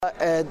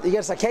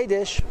Yegersa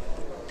Kodesh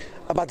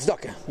about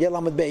tzedakah,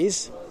 Yelamad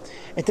Beis.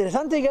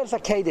 Interessante Yegersa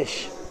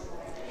Kodesh.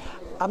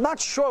 I'm not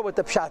sure what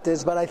the pshat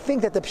is, but I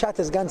think that the pshat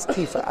is ganz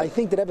tifa. I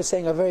think that Rebbe is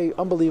saying a very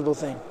unbelievable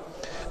thing.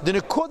 The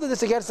nekud of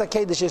this Yegersa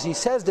Kodesh is he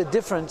says the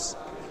difference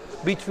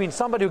between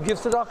somebody who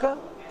gives tzedakah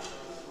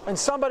and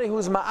somebody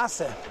who's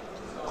ma'aseh,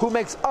 who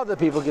makes other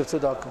people give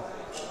tzedakah.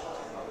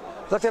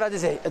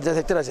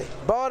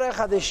 Baruch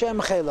Hashem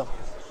Chayla.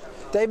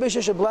 The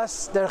Eibusha should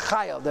bless their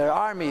chayil, their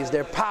armies,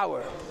 their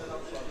power.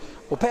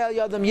 And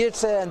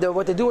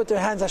what they do with their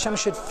hands, Hashem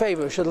should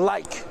favor, should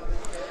like.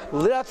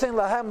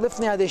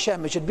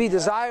 It should be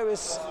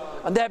desirous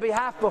on their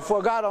behalf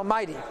before God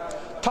Almighty.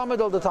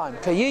 Tamid all the time.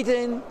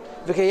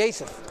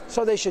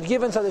 So they should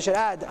give and so they should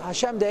add.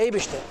 Hashem the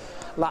Eibusha.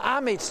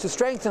 La'amitz, to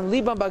strengthen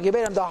Libam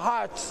Bagiberim, the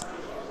hearts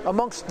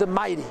amongst the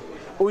mighty.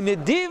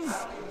 Unediv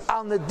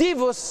al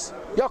nedivus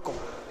yakum.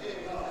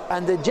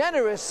 And the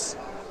generous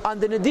on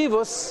the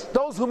nedivus,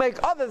 those who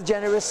make others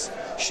generous,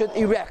 should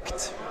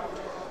erect.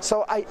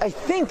 So I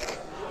think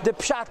the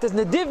pshat is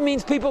nediv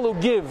means people who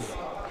give.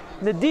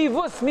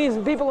 Nedivus means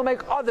people who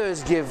make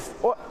others give.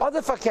 Or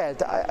other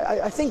faket.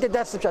 I think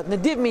that's the pshat.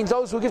 Nediv means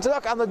those who give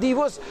tzedakah. Al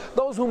nedivus,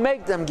 those who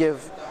make them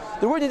give.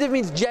 The word nediv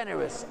means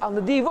generous. Al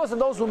nedivus,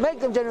 and those who make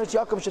them generous,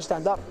 Yaakov should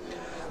stand up.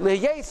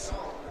 Leyes.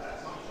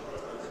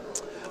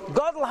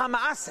 Gadol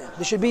ha-ma'aseh.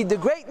 There should be the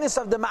greatness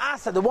of the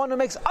ma'aseh, the one who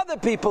makes other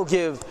people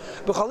give.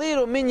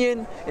 B'chaliru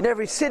minyan, in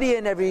every city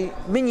and every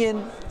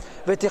minyan.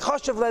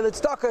 V'tichoshev le'let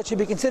tzedakah, it should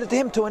be considered to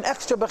him to an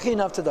extra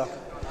bechina of tzedakah.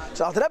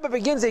 So Alter Rebbe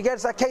begins the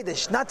Yegersa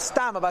Kodesh, not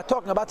stam about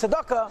talking about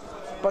tzedakah,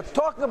 but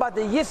talking about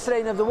the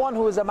yisrein of the one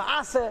who is a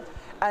ma'aseh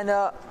and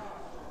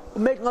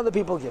making other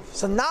people give.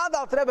 So now the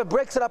Alter Rebbe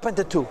breaks it up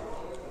into two.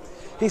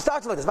 He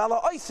starts with this.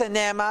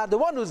 The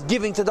one who's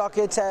giving tzedakah,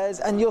 it says,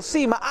 and you'll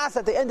see ma'aseh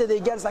at the end of the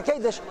Yegersa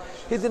Kodesh,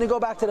 he's going to go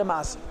back to the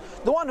ma'aseh.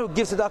 The one who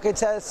gives tzedakah, it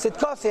says,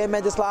 Sitkoseh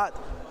medis la'at.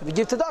 If you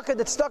give tzedakah,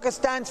 the tzedakah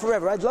stands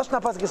forever. Right?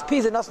 Lashon HaPasuk is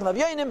Piz and Nasan of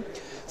Yoinim.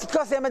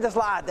 Sitkoseh medis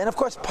la'at. And of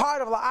course,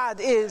 part of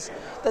la'ad is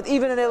that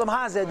even in Elam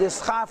Hazeh,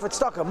 there's schar for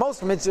tzedakah.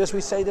 Most mitzvahs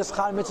we say there's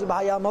schar mitzvah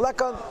b'hayal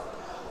malekah.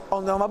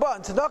 On the Mabah.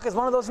 And tzedakah is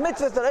one of those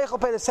mitzvahs that Eichel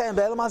Pei the same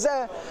Elam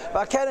Hazeh.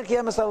 V'akeren ki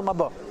yemes Elam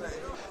Mabah.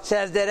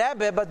 Says the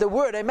Rebbe, but the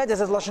word I meant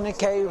says lashon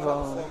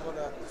nekeva.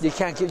 You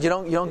can't give. You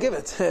don't give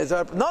it.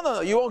 No.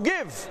 You won't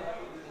give.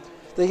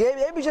 The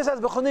Rebbe just says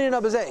b'chonin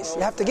abazeis.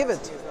 You have to give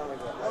it.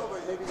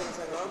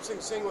 I'm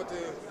saying what the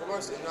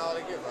Gemara says not allowed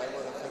to give, right?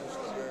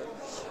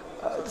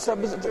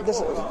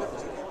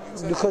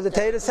 Because the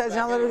Torah says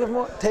you're not allowed to give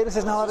more. Torah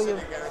says not allowed to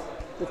give.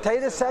 The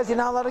Torah says you're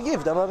not allowed to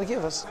give. They're allowed to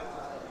give us.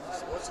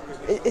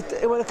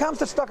 When it comes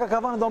to tzedakah,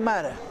 kavanah don't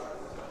matter.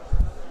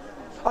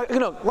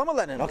 Lama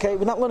learning, okay?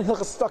 We're not learning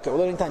Hilchos Tzedakah, we're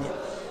learning Tanya.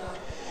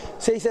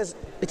 So he says,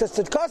 it says,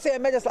 Tzedkaseh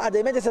emedes la'ad,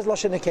 emedes says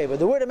lashon nekeva.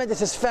 The word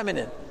emedes is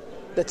feminine.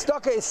 The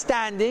tzedakah is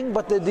standing,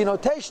 but the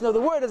denotation of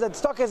the word is that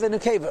tzedakah is a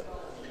nekeva.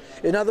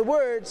 In other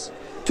words,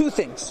 two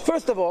things.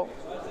 First of all,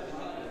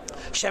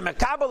 he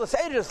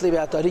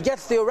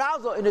gets the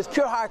arousal in his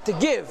pure heart to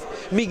give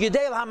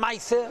migidel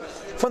ha'maiseh,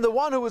 from the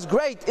one who is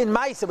great in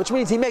maiseh, which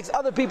means he makes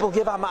other people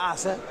give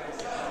ha'maaseh.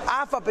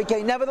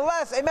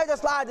 Nevertheless,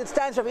 it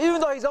stands for him.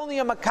 Even though he's only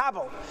a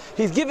makabel,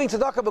 he's giving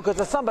tzedakah because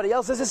of somebody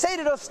else. As a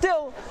seder,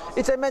 still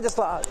it's a medes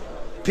la'ad.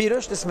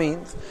 Pirush, this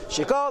means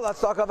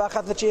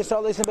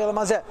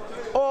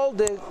all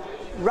the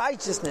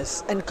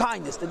righteousness and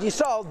kindness that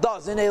Yisrael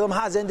does in Elam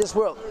Hazeh in this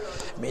world,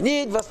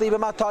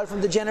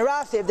 from the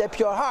generosity of their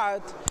pure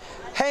heart,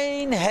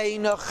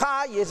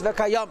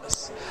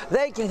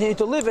 they continue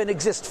to live and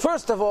exist.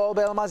 First of all,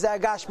 Elam Hazeh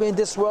Agashmi in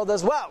this world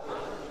as well.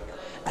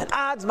 And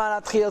adds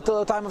manatchil till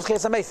the time of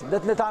Tchias HaMesim.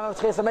 That in the time of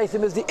Tchias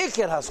HaMesim is the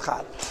Iker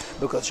Haschar.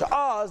 Because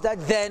Sha'az, that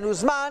then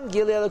Uzman,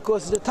 Gilead, of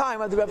course, is the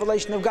time of the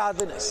revelation of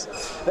godliness.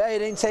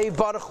 And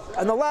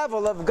the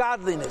level of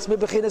godliness. From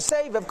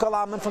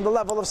the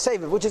level of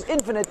Seviv, which is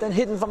infinite and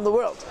hidden from the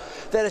world.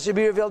 That it should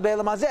be revealed by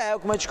Elam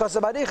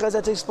Hazeh,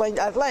 that's explained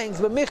at length,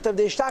 but Michtav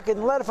de Ishtakid, in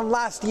the letter from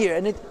last year.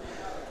 And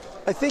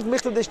I think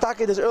Michtav de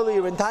Ishtakid is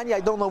earlier in Tanya, I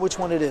don't know which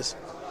one it is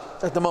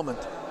at the moment.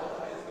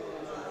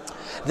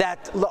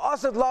 That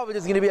la'asad lavid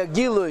is going to be a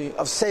gilui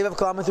of sevav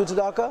kalaman through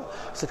tzedakah.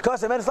 So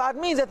tzedakah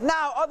means that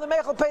now other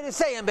meichel pei to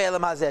say in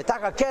be'elam hazeh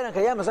taka keren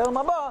kayemas elam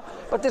haba,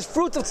 but there's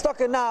fruit of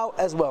tzedakah now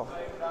as well.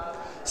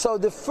 So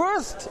the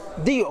first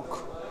diuk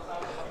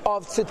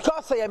of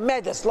tzedakah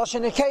medes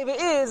lashon nekeva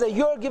is that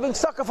you're giving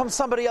tzedakah from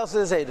somebody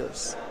else's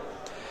edus.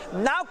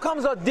 Now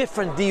comes a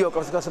different diuk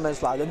of tzedakah medes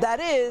la'ad, and that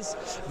is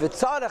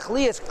v'tzarech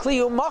liyas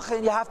kliyu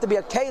machin. You have to be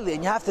a keli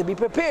and you have to be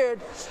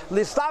prepared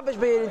lislavish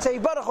be'ir and say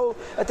baruch hu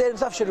that the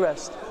himself should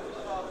rest.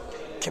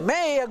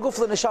 K'mei aguf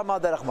l'neshama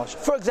derech moshe.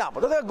 For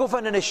example, there's a guf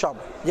and a neshama.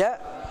 Yeah,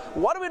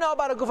 what do we know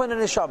about a guf and a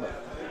neshama?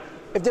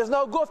 If there's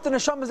no guf, the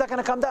neshama is not going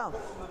to come down.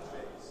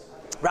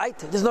 Right?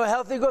 There's no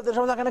healthy guf, the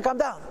neshama is not going to come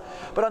down.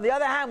 But on the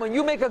other hand, when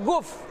you make a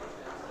guf,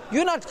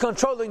 you're not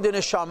controlling the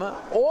neshama.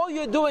 All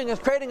you're doing is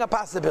creating a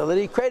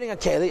possibility, creating a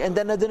keli, and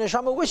then the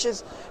neshama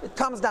wishes, it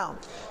comes down.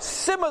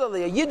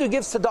 Similarly, a yid who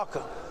gives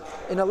tzedakah,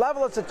 in a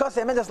level of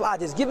tzedkasa emendas la'ad,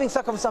 he's giving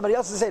stuff from somebody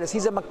else's sedus.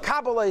 He's a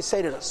makabel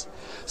sedus.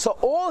 So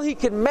all he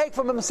can make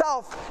from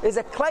himself is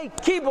a clay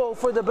kibul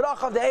for the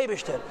bracha of the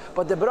Eibishter.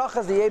 But the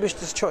bracha is the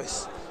Eibishter's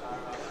choice.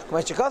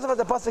 When Shekosov,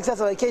 the pasuk says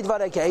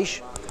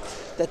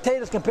that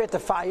Torah is compared to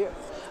fire,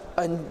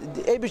 and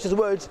the Eibishter's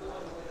words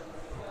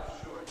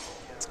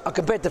are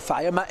compared to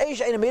fire.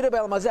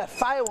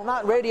 Fire will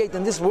not radiate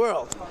in this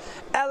world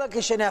unless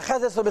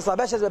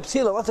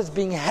it's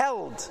being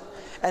held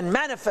and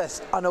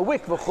manifest on a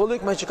wick.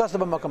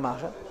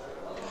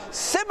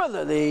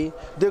 Similarly,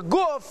 the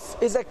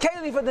guf is a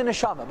keli for the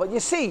neshama. But you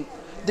see,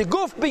 the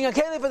guf being a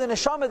keli for the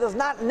neshama does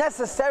not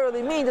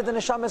necessarily mean that the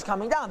neshama is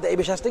coming down. The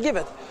Eibush has to give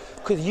it,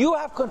 because you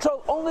have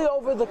control only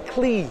over the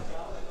kli.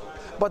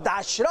 But the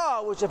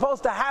ashra, which is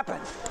supposed to happen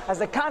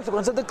as a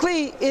consequence of the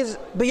kli, is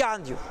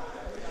beyond you.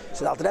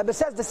 So the Alter Rebbe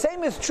says the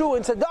same is true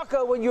in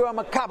tzedakah when you're a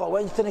makabel,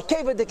 when it's in a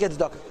keva the kids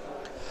tzedakah.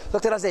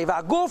 Look at Razei.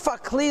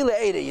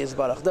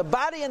 The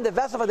body and the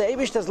vessel of the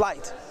Eibishter's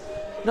light.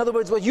 In other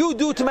words, what you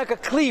do to make a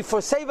kli for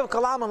save of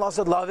kalam and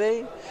lasad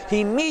lave,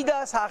 he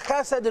midas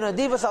hachesed and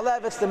adivas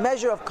alev. It's the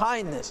measure of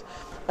kindness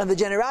and the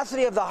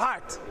generosity of the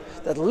heart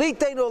that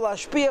liteinu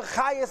lashpiyah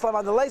chayes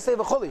lamadalei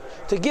v'chuli,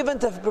 to give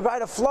and to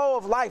provide a flow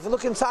of life.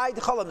 Look inside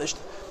the cholam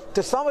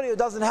to somebody who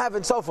doesn't have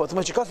and so forth.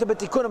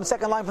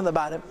 Second line from the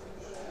bottom.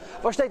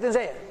 What steht in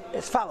there?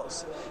 As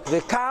follows: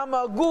 the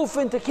kama guf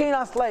in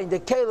tekinas lane. The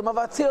kelim of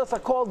Atzilus are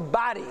called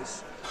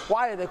bodies.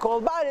 Why are they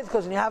called bodies?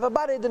 Because when you have a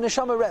body, the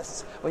neshama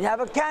rests. When you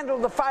have a candle,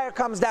 the fire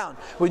comes down.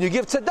 When you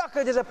give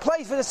tzedakah, there's a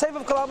place for the save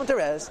of kalam to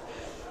rest.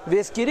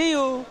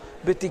 V'eskiriu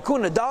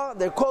b'tikun.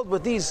 They're called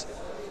with these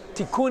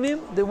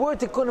tikunim. The word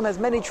tikunim has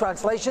many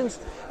translations,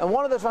 and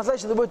one of the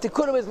translations of the word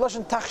tikunim is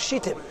lashon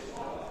tachshitim,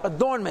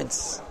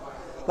 adornments,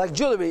 like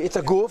jewelry. It's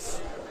a guf,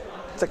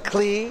 it's a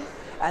kli.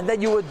 And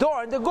then you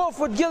adorn the guf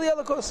with gili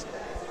elikus.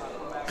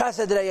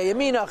 Chesed reya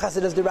yamina,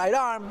 chesed is the right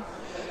arm,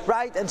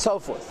 right, and so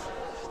forth.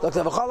 And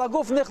the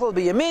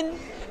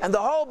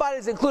whole body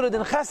is included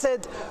in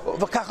chesed.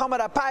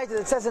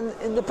 It says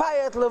in the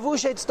payat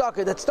levushet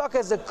tzedakah, that tzedakah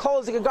is the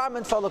clothing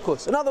garment for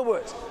elikus. In other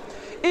words,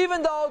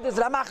 even though there's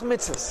ramach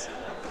mitzvahs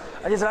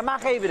and there's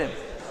ramach evidim,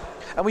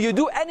 and when you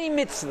do any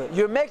mitzvah,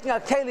 you're making a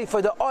keli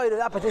for the oil of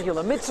that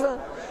particular mitzvah.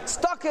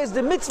 Tzedakah is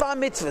the mitzvah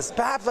mitzvahs.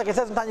 Perhaps, like it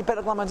says in Tanya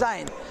Perek Lamed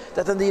Zayin,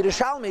 that in the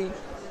Yerushalmi,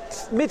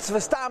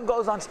 mitzvah stam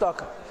goes on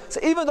tzedakah. So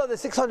even though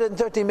there's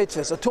 630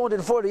 mitzvahs, or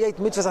 248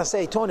 mitzvahs, I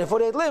say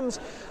 248 limbs,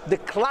 the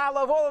klal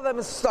of all of them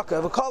is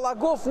tzedakah. V'kol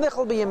haguf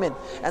nichol b'yamin.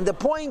 And the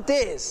point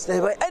is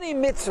that by any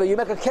mitzvah you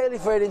make a keli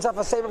for it in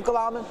Safar Seiv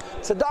Kalaman.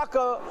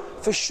 Tzedakah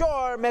for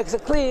sure makes a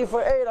kli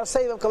for Eid of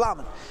Seiv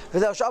Kalaman.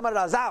 V'zeh Shomar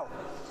Razal.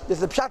 This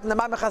is the pshat in the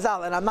Ma'ameh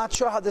Chazal, and I'm not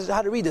sure how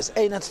to read this.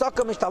 Ein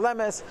tzedakah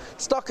mishtalemes.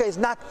 Tzedakah is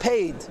not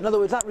paid. In other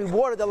words, not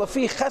rewarded.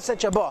 Alafi chesed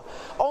shabah,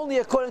 only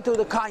according to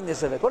the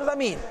kindness of it. What does that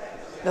mean?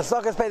 The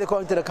tzedakah is paid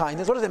according to the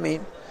kindness. What does it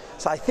mean?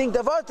 So I think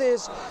the word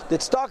is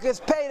that tzedakah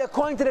is paid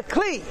according to the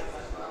kli.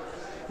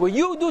 When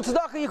you do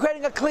tzedakah, you're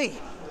creating a kli,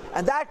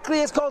 and that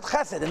kli is called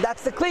chesed, and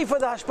that's the kli for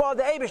the hashpah of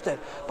the Eibishter.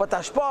 But the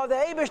hashpah of the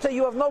Eibishter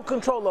you have no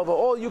control over.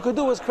 All you could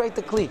do is create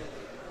the kli.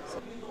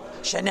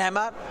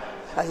 Shenemar,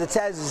 as it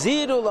says,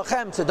 ziru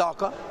lachem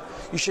tzedakah.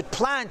 You should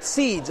plant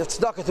seeds of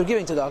tzedakah through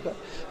giving tzedakah.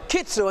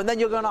 Kitzu, and then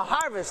you're going to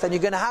harvest, and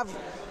you're going to have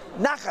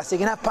nachas, you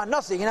can have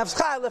panos, you can have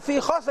schal, lefi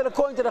chased,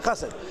 according to the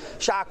chased.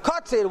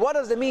 Sha'akatzir, what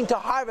does it mean to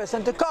harvest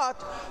and to cut?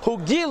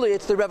 Hugili,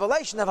 it's the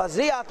revelation of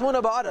hazriyat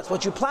muna ba'aretz,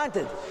 what you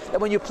planted.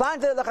 And when you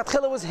planted it, the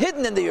chatchila was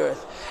hidden in the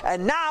earth,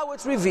 and now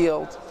it's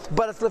revealed.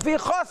 But it's lefi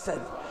chased,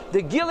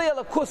 the gili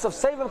alakus of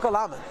Seiv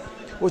Kalaman,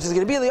 which is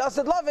going to be the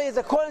Asad Lave, is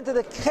according to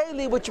the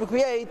keli which we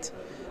create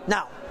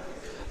now.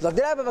 And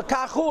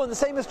the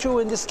same is true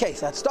in this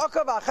case.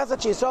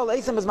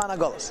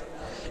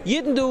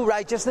 Yidden do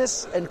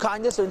righteousness and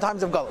kindness in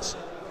times of galus.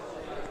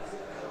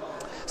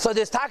 So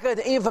there's taka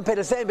the even from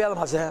Pedasei Be'elam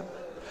Hazeh.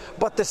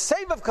 But the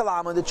save of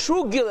Kalam and the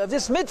true gil of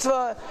this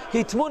mitzvah,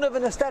 hitmunav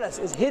and esteres,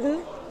 is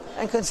hidden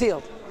and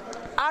concealed.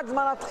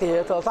 Adman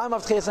atchir till the time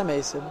of Tchias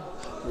HaMesim.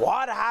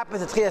 What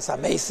happens at Tchias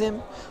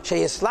HaMesim?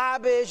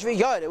 Sheyislabish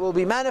v'yod. It will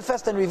be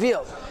manifest and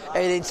revealed.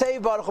 Ein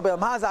save Baruch Hu Be'elam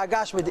Hazeh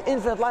Agash with the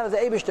infinite light of the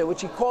Eibishter,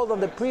 which he called on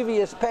the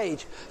previous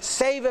page,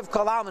 save of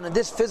Kalam in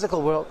this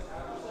physical world.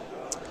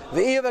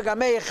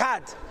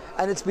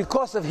 And it's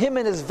because of him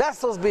and his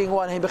vessels being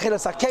one, has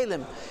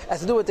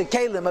to do with the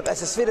kelim of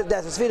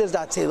Esesfidas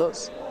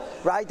Datzilos,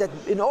 right? That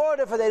in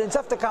order for the Ein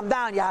Sof to come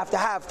down, you have to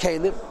have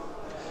kelim.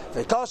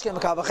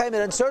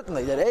 And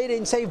certainly that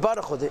Ein Save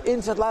Baruch Hu, the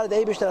infinite light of the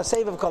Eibishter,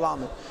 save of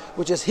Kalam,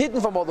 which is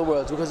hidden from all the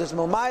worlds, because it's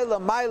Momayla,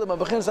 Mailam,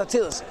 and Bechinas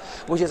Atzilos,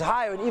 which is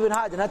higher and even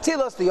higher than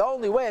Atzilos. The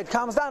only way it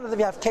comes down is if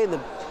you have kelim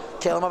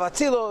of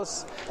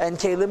Atzilos and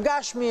kelim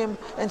Gashmim,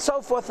 and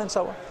so forth and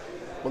so on.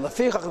 Well, that's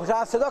why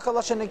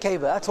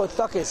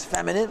tzedakah is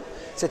feminine.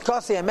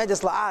 Tzedkasi and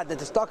medes la'ad, that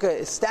the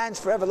tzedakah stands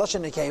forever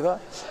lashon nekeva,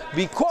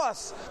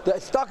 because the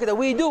tzedakah that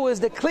we do is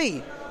the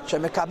kli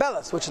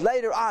shemekabelas, which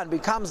later on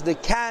becomes the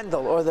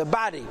candle or the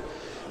body,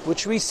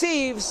 which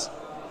receives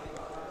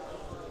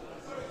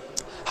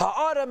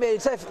Ha'ara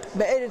me'edet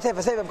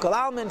sefer Sevav Kol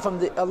Almin,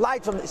 from a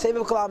light from the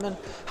Sevav Kol Almin,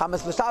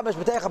 Hamas B'Stabesh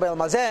B'Techa Be'el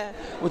Mazeh,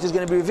 which is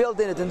going to be revealed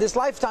in it in this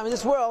lifetime, in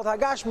this world,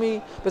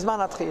 Hagashmi B'Zman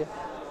HaTchiyah.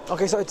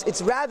 Okay, so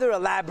it's rather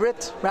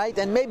elaborate, right?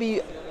 And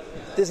maybe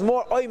there's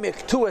more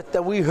oimik to it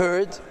than we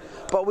heard,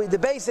 but the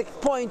basic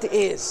point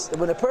is that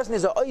when a person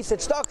is a oiset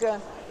tzedakah,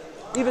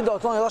 even though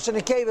it's only lashon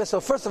nekeva, so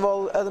first of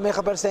all, the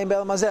mechaber saying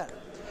be'el mazeh.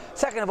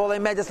 Second of all, he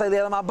makes a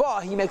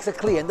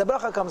kli, and the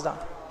bracha comes down.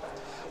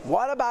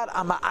 What about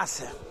a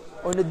ma'aseh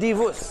or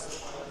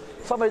nedivus?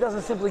 Somebody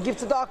doesn't simply give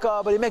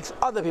tzedakah, but he makes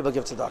other people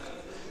give tzedakah.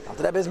 Now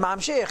the Rebbe is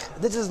mamshich.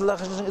 This is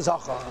lashon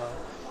zachar.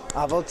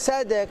 Avol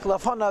tzedek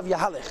lafonav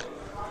yahalich.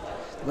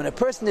 When a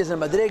person is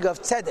in a madrega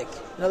of tzedek,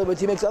 in other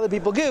words, he makes other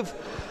people give,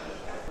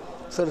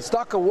 so the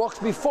tzedakah walks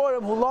before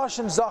him, hu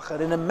lashon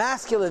zachar, in a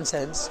masculine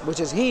sense,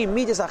 which is he,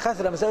 midas hachesed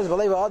ha'meseres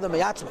v'leiva adam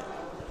meyatzmei.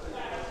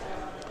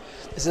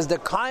 This is the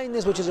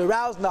kindness which is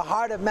aroused in the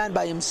heart of man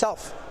by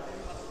himself.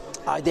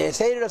 The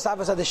Seder of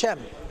Savas Hashem.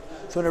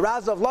 So an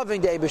arousal of loving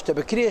the Eibishter,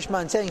 b'kriyah Shema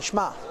and saying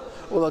Shema,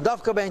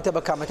 u'ladavka bein to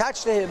become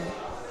attached to him,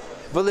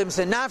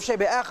 v'limse nafshe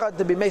be'echad,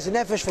 to be mesa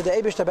nefesh for the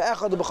Eibishter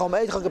be'echad, u'b'chom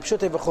eidcha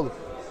k'pshutei v'chulu.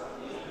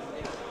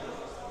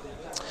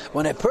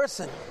 When a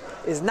person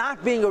is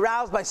not being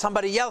aroused by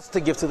somebody else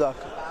to give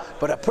tzedakah,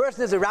 but a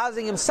person is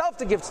arousing himself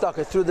to give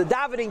tzedakah through the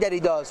davening that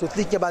he does, with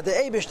thinking about the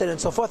Eibishter and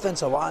so forth and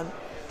so on,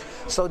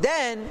 so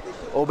then,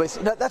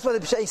 that's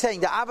what he's saying,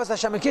 the Avas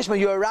Hashem and Kishma,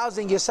 you're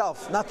arousing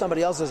yourself, not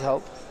somebody else's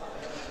help.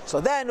 So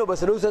then,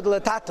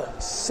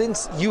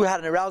 since you had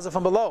an arousal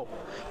from below,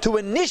 to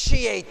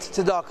initiate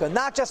tzedakah,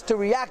 not just to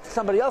react to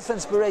somebody else's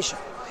inspiration,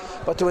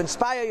 but to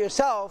inspire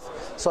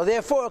yourself, so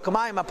therefore,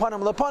 kamayim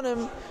aponim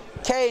laponim,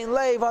 kain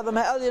leiv adam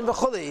ha'elyon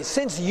v'chuli.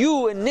 Since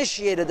you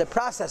initiated the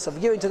process of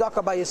giving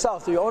tzedakah by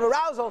yourself through your own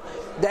arousal,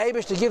 the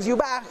Eibishter gives you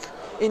back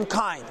in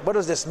kind. What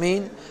does this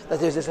mean? That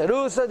there's this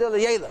erusa de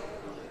l'yela,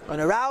 an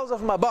arousal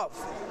from above.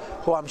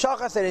 Who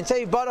Amshacha said in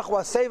Seiv Baruch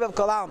was Sevav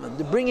Kol Almin,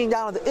 the bringing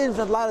down of the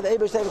infinite light of the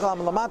Eibishter Sevav Kol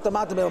Almin, Lamata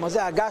Mata Be'el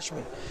Mazeh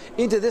Gashmi,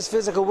 into this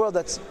physical world,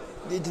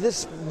 into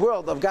this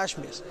world of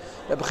Gashmis.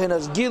 The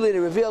Bechinas Gili,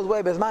 the revealed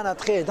way, Bezman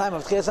HaTchiyah, in time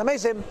of Tchiyas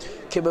HaMesim,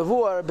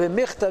 Kibevuar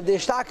B'michtav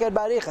De'ishtaker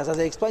Barichas, as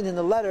I explained in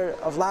the letter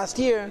of last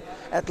year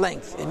at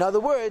length. In other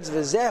words,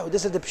 V'zehu,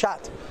 this is the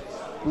Pshat,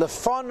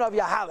 Lefon of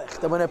Yahalech,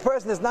 that when a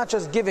person is not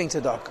just giving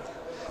tzedakah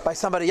by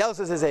somebody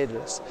else's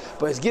Zedrus,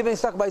 but is giving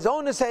tzedakah by his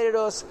own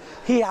Zedrus,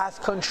 he has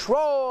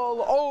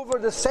control over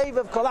the save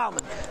of Kol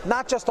Almin,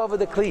 not just over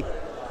the Kli.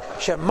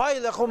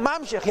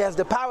 He has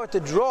the power to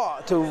draw,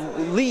 to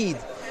lead,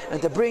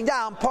 and to bring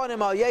down Ponim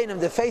al Yenim,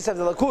 the face of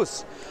the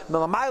Lakus,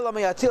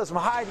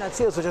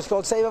 which is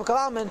called save of Kol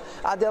Almin.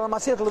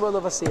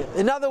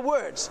 In other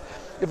words,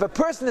 if a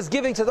person is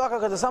giving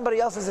tzedakah because somebody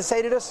else's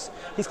Zedrus,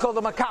 he's called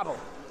a Makabel,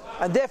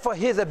 and therefore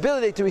his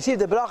ability to receive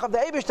the bracha of the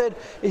Eibishter,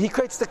 he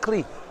creates the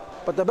Kli.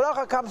 But the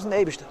bracha comes from the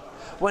Eibishter.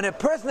 When a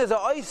person is a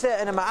oise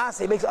and a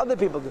ma'ase, he makes other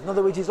people give. In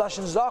other words, he's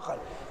lashon zachar.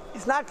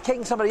 He's not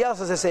taking somebody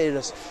else's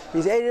seidus.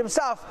 He's aiding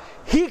himself.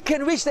 He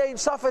can reach the Ein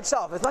Sof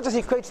itself. It's not just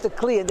he creates the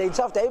kli and the Ein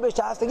Sof the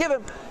Eibishter has to give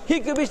him.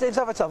 He can reach the Ein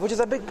Sof itself, which is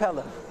a big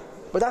pella.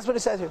 But that's what it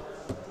says here.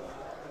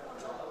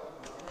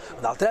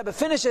 The Alter Rebbe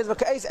finishes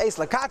with eis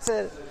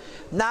lakatzer.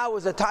 Now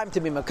is the time to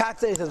be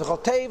makatzer. He says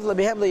v'chotev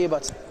lebihem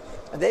leyibatzer.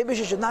 And the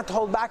Eibishter should not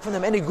hold back from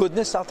them any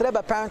goodness. Alter Rebbe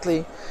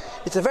apparently,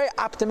 it's a very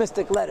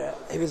optimistic letter.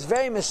 He was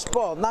very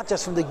misspelled, not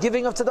just from the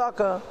giving of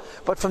tzedakah,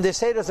 but from the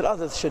seidus that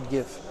others should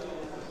give.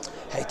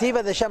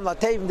 Heitiva the Shem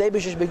Latev, the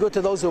Eibishter should be good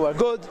to those who are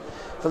good.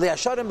 For the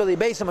Asharim B'li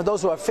Beisim, and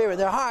those who are fair in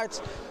their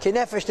hearts.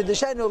 Kinefesh to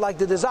Deshenu, like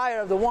the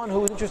desire of the one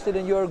who is interested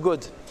in your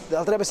good. The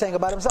Alter Rebbe is saying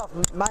about himself,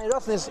 my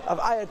roughness of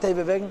Ayar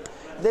Teva Wegen,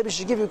 the Eibishter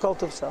should give you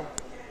cult of self.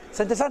 It's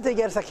interessante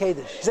Gersa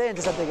Kedesh. Sehr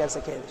interessante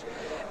Gersa Kedesh.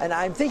 And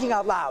I'm thinking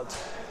out loud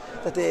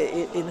that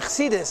in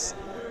Chassidus,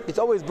 it's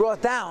always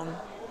brought down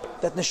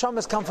that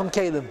neshamas come from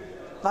Kelim,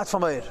 not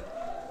from Eir.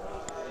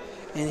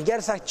 In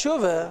Gersak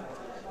Tshuva,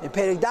 in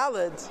Perek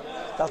Daled,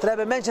 the Alter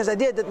Rebbe mentions the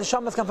idea that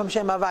neshamas come from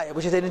Shem Havaya,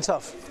 which is Ein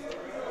Sof.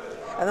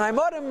 And in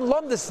Maimorim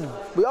Lomdesen,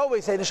 we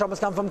always say neshamas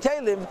come from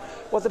Kelim.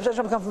 What's the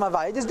neshamas come from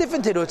Havaya? There's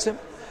different terutzim,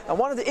 and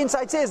one of the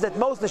insights is that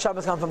most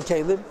neshamas come from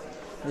Kelim.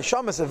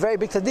 Neshamas are very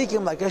big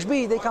tzaddikim like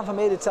Rashbi, they come from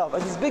Eid itself.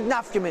 And there's big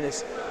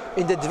nafkeminis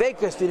in the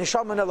dveikus, the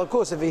neshama and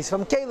Elokus, if he's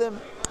from Kelim,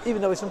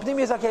 even though he's from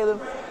Pnimius HaKelim,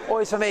 or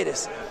he's from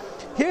Eidis.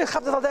 Here,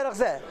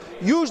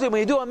 usually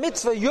when you do a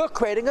mitzvah, you're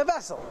creating a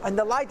vessel, and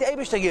the light the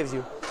Eibishter gives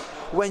you.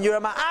 When you're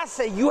a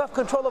ma'aseh, you have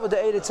control over the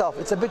Eid itself.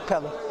 It's a big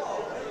pella.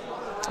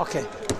 Okay.